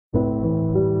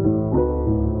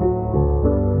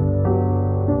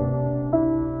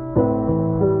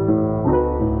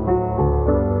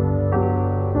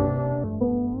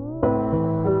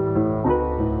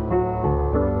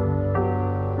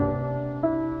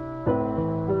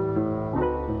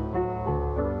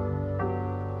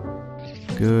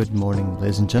Good morning,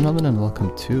 ladies and gentlemen, and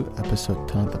welcome to episode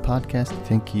 10 of the podcast.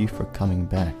 Thank you for coming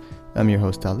back. I'm your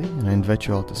host, Ali, and I invite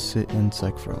you all to sit and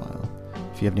psych for a while.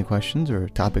 If you have any questions or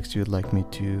topics you would like me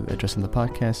to address on the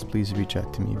podcast, please reach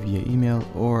out to me via email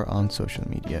or on social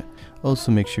media.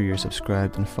 Also, make sure you're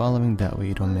subscribed and following, that way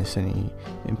you don't miss any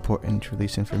important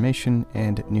release information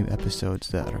and new episodes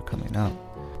that are coming out.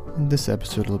 In this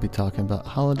episode, we'll be talking about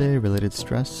holiday-related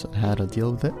stress and how to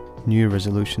deal with it, New Year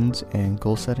resolutions and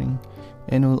goal setting,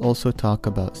 and we'll also talk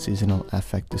about seasonal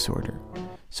affect disorder.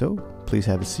 So, please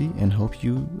have a seat and hope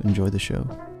you enjoy the show.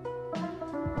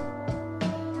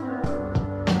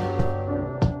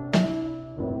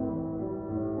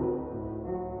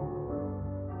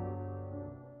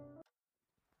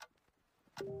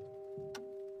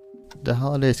 The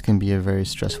holidays can be a very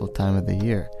stressful time of the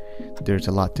year. There's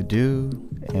a lot to do,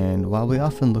 and while we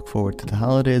often look forward to the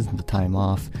holidays and the time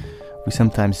off, we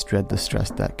sometimes dread the stress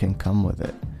that can come with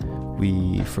it.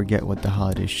 We forget what the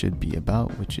holidays should be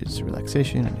about, which is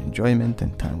relaxation and enjoyment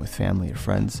and time with family or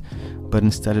friends, but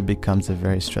instead it becomes a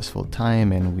very stressful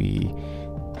time and we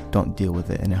don't deal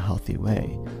with it in a healthy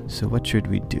way. So what should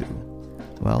we do?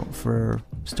 Well, for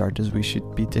starters, we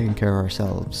should be taking care of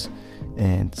ourselves,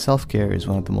 and self-care is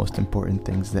one of the most important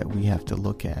things that we have to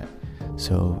look at.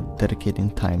 So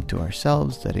dedicating time to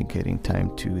ourselves, dedicating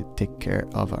time to take care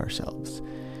of ourselves.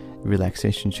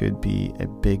 Relaxation should be a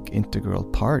big integral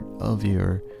part of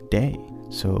your day.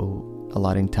 So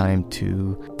allotting time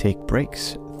to take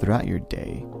breaks throughout your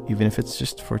day, even if it's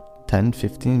just for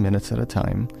 10-15 minutes at a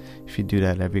time. If you do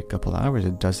that every couple hours,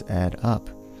 it does add up.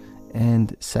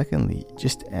 And secondly,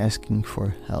 just asking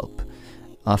for help.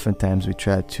 Oftentimes we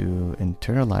try to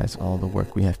internalize all the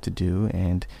work we have to do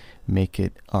and make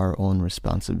it our own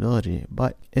responsibility.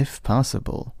 But if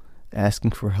possible,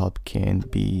 asking for help can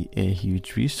be a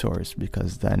huge resource,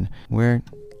 because then we're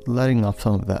letting off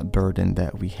some of that burden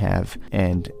that we have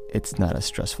and it's not as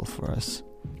stressful for us.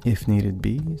 If needed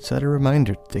be, set a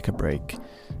reminder to take a break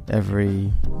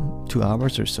every 2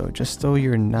 hours or so, just so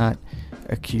you're not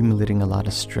accumulating a lot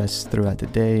of stress throughout the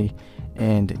day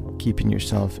and keeping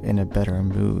yourself in a better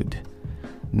mood.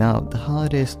 Now, the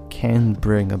holidays can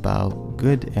bring about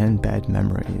good and bad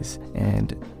memories,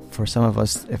 and for some of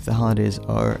us, if the holidays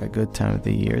are a good time of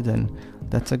the year, then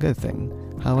that's a good thing.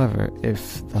 However,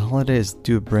 if the holidays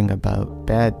do bring about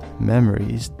bad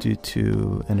memories due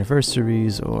to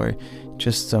anniversaries or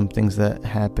just some things that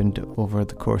happened over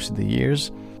the course of the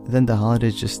years, then the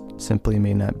holidays just simply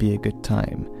may not be a good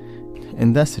time.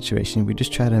 In that situation, we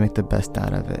just try to make the best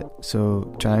out of it.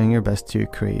 So trying your best to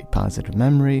create positive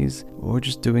memories or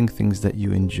just doing things that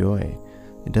you enjoy.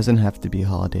 It doesn't have to be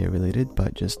holiday related,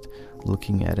 but just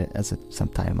looking at it as some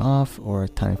time off or a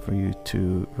time for you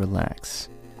to relax.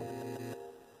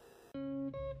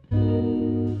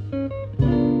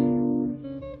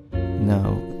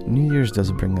 Now, New Year's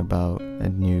does bring about a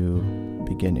new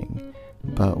beginning,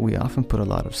 but we often put a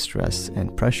lot of stress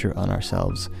and pressure on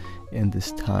ourselves in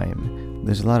this time.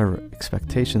 There's a lot of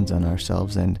expectations on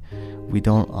ourselves, and we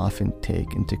don't often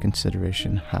take into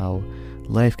consideration how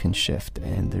life can shift,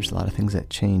 and there's a lot of things that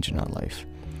change in our life.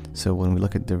 So when we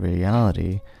look at the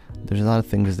reality, there's a lot of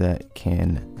things that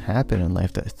can happen in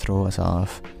life that throw us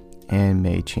off and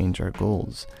may change our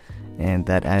goals. And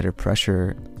that added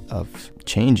pressure of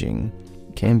changing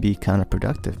can be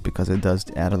counterproductive because it does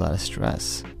add a lot of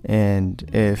stress. And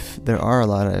if there are a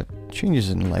lot of changes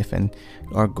in life and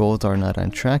our goals are not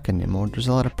on track anymore, there's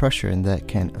a lot of pressure, and that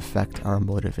can affect our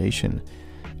motivation.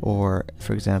 Or,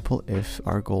 for example, if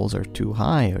our goals are too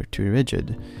high or too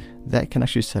rigid, that can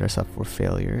actually set us up for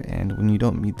failure. And when you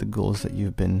don't meet the goals that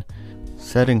you've been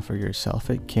setting for yourself,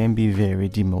 it can be very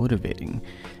demotivating.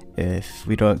 If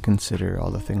we don't consider all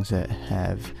the things that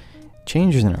have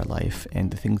changes in our life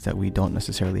and the things that we don't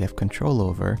necessarily have control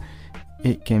over,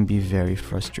 it can be very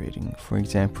frustrating. For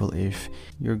example, if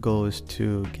your goal is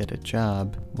to get a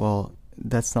job, well,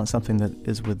 that's not something that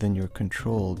is within your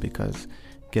control, because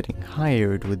getting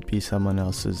hired would be someone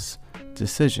else's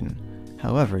decision.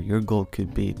 However, your goal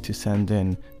could be to send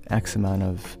in X amount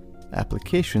of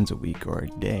applications a week or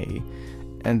a day,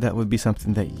 and that would be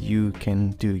something that you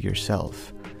can do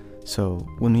yourself. So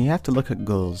when you have to look at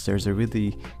goals, there's a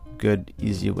really good,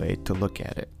 easy way to look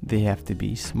at it. They have to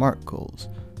be SMART goals.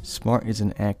 SMART is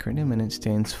an acronym, and it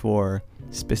stands for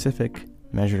specific,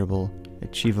 measurable,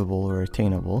 achievable or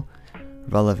attainable,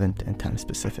 relevant, and time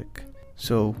specific.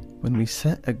 So when we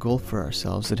set a goal for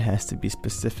ourselves, it has to be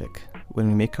specific. When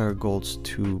we make our goals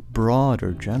too broad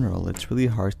or general, it's really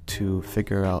hard to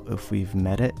figure out if we've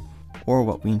met it or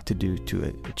what we need to do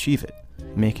to achieve it.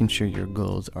 Making sure your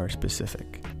goals are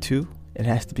specific. 2, it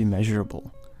has to be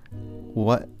measurable.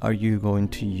 What are you going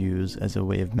to use as a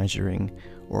way of measuring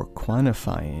or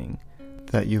quantifying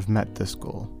that you've met this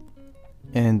goal?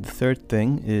 And the third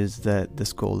thing is that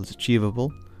this goal is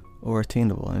achievable or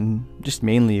attainable and just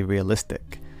mainly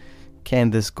realistic.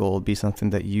 Can this goal be something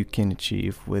that you can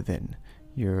achieve within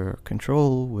your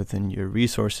control, within your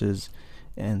resources,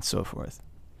 and so forth?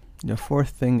 The fourth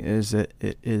thing is that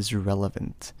it is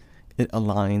relevant. It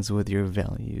aligns with your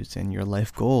values and your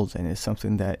life goals and is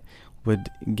something that would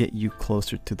get you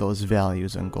closer to those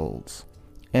values and goals.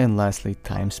 And lastly,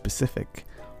 time specific.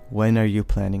 When are you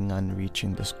planning on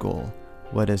reaching this goal?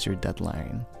 What is your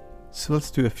deadline? So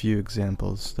let's do a few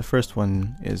examples. The first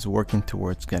one is working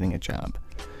towards getting a job.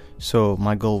 So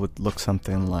my goal would look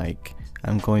something like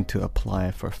I'm going to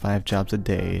apply for 5 jobs a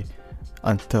day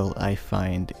until I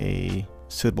find a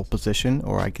suitable position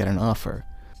or I get an offer.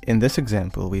 In this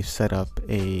example, we've set up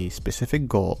a specific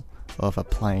goal of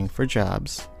applying for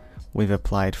jobs. We've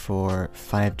applied for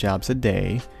 5 jobs a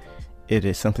day. It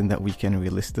is something that we can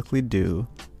realistically do.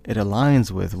 It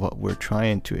aligns with what we're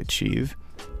trying to achieve.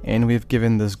 And we've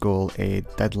given this goal a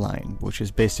deadline, which is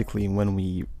basically when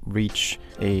we reach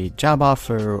a job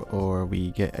offer or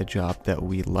we get a job that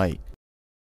we like.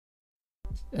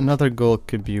 Another goal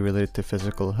could be related to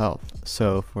physical health.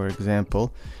 So, for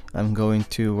example, I'm going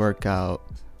to work out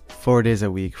 4 days a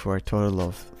week for a total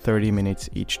of 30 minutes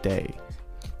each day.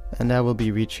 And I will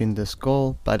be reaching this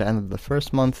goal by the end of the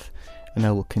first month, and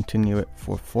I will continue it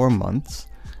for 4 months.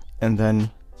 And then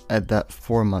at that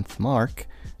 4-month mark,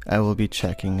 I will be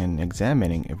checking and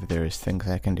examining if there is things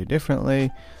I can do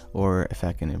differently, or if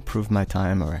I can improve my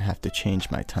time, or I have to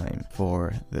change my time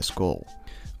for this goal.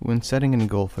 When setting any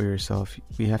goal for yourself,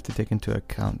 we have to take into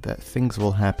account that things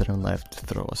will happen in life to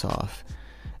throw us off.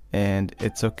 And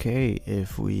it's okay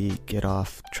if we get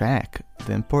off track.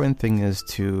 The important thing is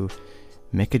to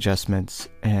make adjustments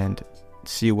and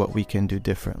see what we can do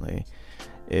differently.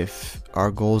 If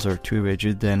our goals are too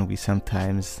rigid, then we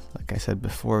sometimes, like I said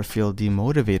before, feel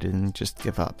demotivated and just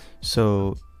give up.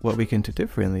 So what we can do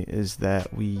differently is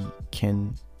that we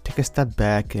can take a step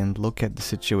back and look at the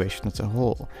situation as a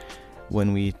whole.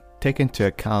 When we take into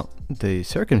account the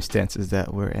circumstances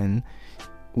that we're in,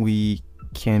 we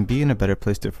can be in a better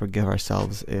place to forgive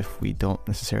ourselves if we don't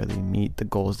necessarily meet the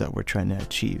goals that we're trying to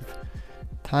achieve.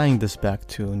 Tying this back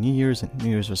to New Year's and New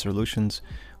Year's resolutions,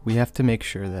 we have to make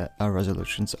sure that our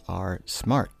resolutions are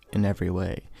smart in every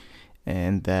way,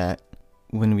 and that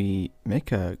when we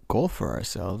make a goal for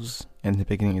ourselves in the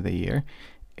beginning of the year,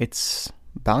 it's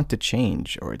bound to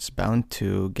change, or it's bound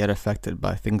to get affected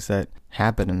by things that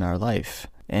happen in our life.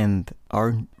 And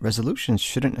our resolutions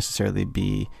shouldn't necessarily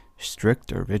be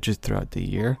strict or rigid throughout the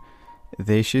year.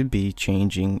 They should be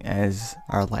changing as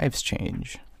our lives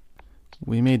change.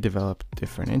 We may develop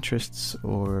different interests,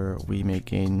 or we may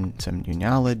gain some new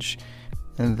knowledge,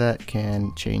 and that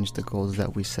can change the goals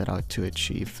that we set out to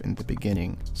achieve in the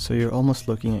beginning. So you're almost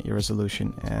looking at your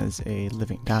resolution as a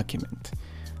living document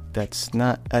that's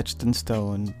not etched in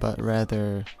stone, but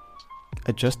rather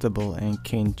adjustable and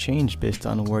can change based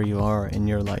on where you are in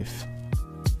your life.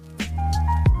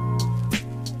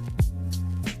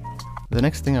 The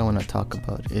next thing I want to talk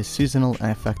about is seasonal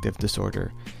affective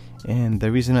disorder. And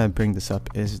the reason I bring this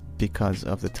up is because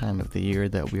of the time of the year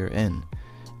that we're in.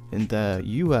 In the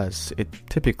US, it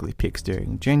typically peaks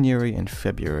during January and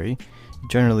February.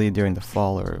 Generally during the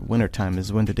fall or winter time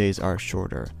is when the days are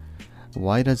shorter.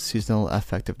 Why does seasonal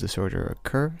affective disorder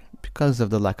occur? Because of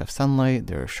the lack of sunlight,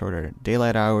 there are shorter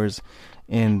daylight hours,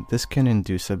 and this can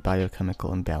induce a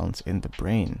biochemical imbalance in the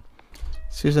brain.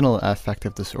 Seasonal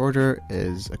affective disorder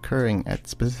is occurring at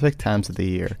specific times of the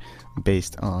year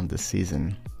based on the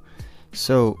season.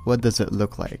 So what does it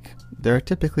look like? There are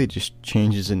typically just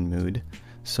changes in mood.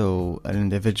 So an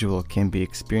individual can be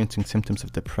experiencing symptoms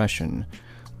of depression,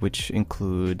 which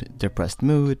include depressed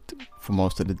mood for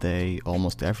most of the day,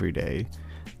 almost every day.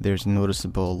 There's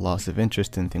noticeable loss of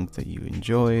interest in things that you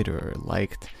enjoyed or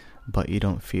liked, but you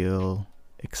don't feel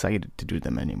excited to do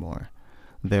them anymore.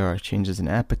 There are changes in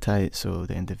appetite, so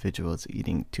the individual is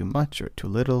eating too much or too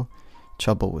little,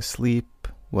 trouble with sleep,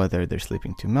 whether they're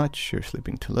sleeping too much or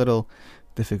sleeping too little,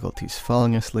 difficulties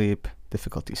falling asleep,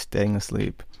 difficulties staying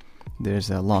asleep. There's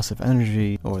a loss of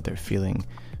energy, or they're feeling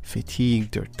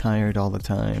fatigued or tired all the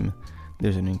time.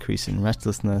 There's an increase in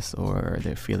restlessness, or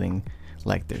they're feeling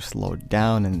like they're slowed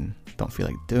down and don't feel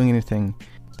like doing anything.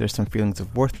 There's some feelings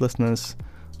of worthlessness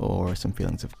or some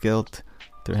feelings of guilt.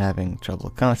 They're having trouble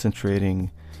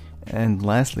concentrating. And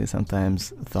lastly,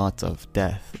 sometimes thoughts of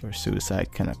death or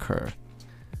suicide can occur.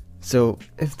 So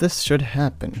if this should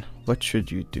happen, what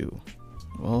should you do?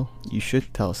 Well, you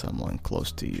should tell someone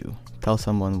close to you. Tell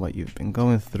someone what you've been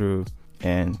going through.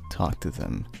 and talk to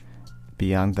them.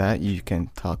 Beyond that, you can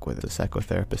talk with a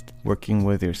psychotherapist, working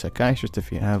with your psychiatrist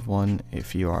if you have one.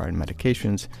 If you are on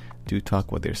medications, do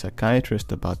talk with your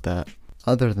psychiatrist about that.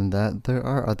 Other than that, there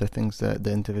are other things that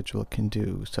the individual can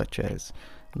do, such as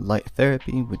light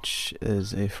therapy, which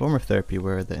is a form of therapy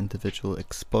where the individual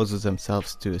exposes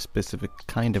themselves to a specific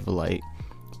kind of light,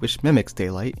 which mimics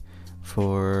daylight,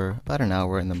 for about an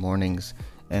hour in the mornings,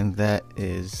 and that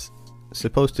is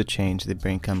supposed to change the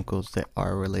brain chemicals that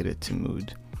are related to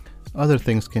mood. Other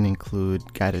things can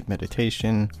include guided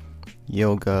meditation,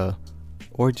 yoga,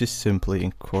 or just simply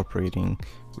incorporating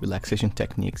relaxation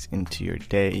techniques into your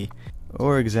day,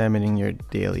 or examining your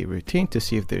daily routine to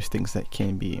see if there's things that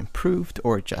can be improved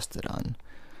or adjusted on.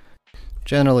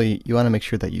 Generally, you want to make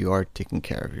sure that you are taking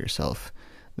care of yourself,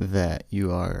 that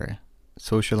you are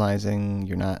socializing,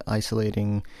 you're not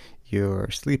isolating, you're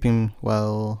sleeping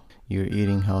well, you're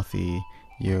eating healthy,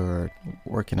 you're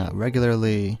working out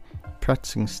regularly.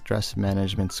 Practicing stress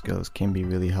management skills can be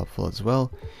really helpful as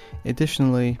well.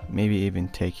 Additionally, maybe even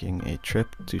taking a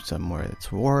trip to somewhere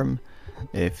that's warm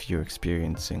if you're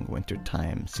experiencing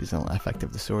wintertime seasonal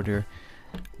affective disorder,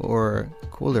 or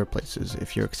cooler places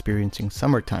if you're experiencing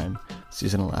summertime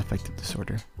seasonal affective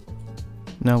disorder.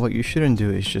 Now, what you shouldn't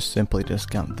do is just simply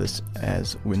discount this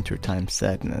as wintertime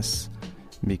sadness,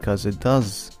 because it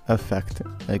does affect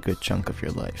a good chunk of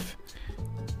your life.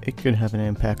 It could have an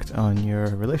impact on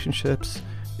your relationships,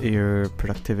 your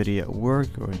productivity at work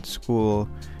or in school.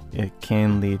 It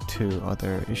can lead to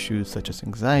other issues such as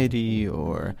anxiety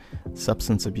or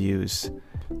substance abuse.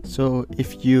 So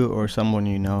if you or someone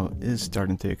you know is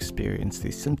starting to experience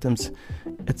these symptoms,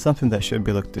 it's something that should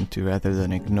be looked into rather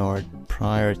than ignored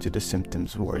prior to the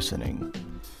symptoms worsening.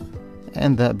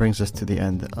 And that brings us to the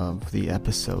end of the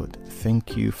episode.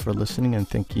 Thank you for listening and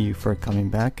thank you for coming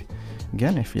back.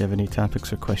 Again, if you have any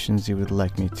topics or questions you would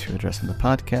like me to address in the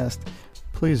podcast,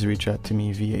 please reach out to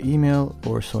me via email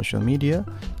or social media.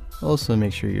 Also,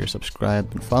 make sure you're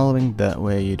subscribed and following, that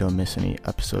way you don't miss any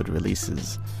episode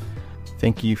releases.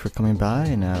 Thank you for coming by,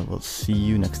 and I will see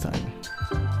you next time.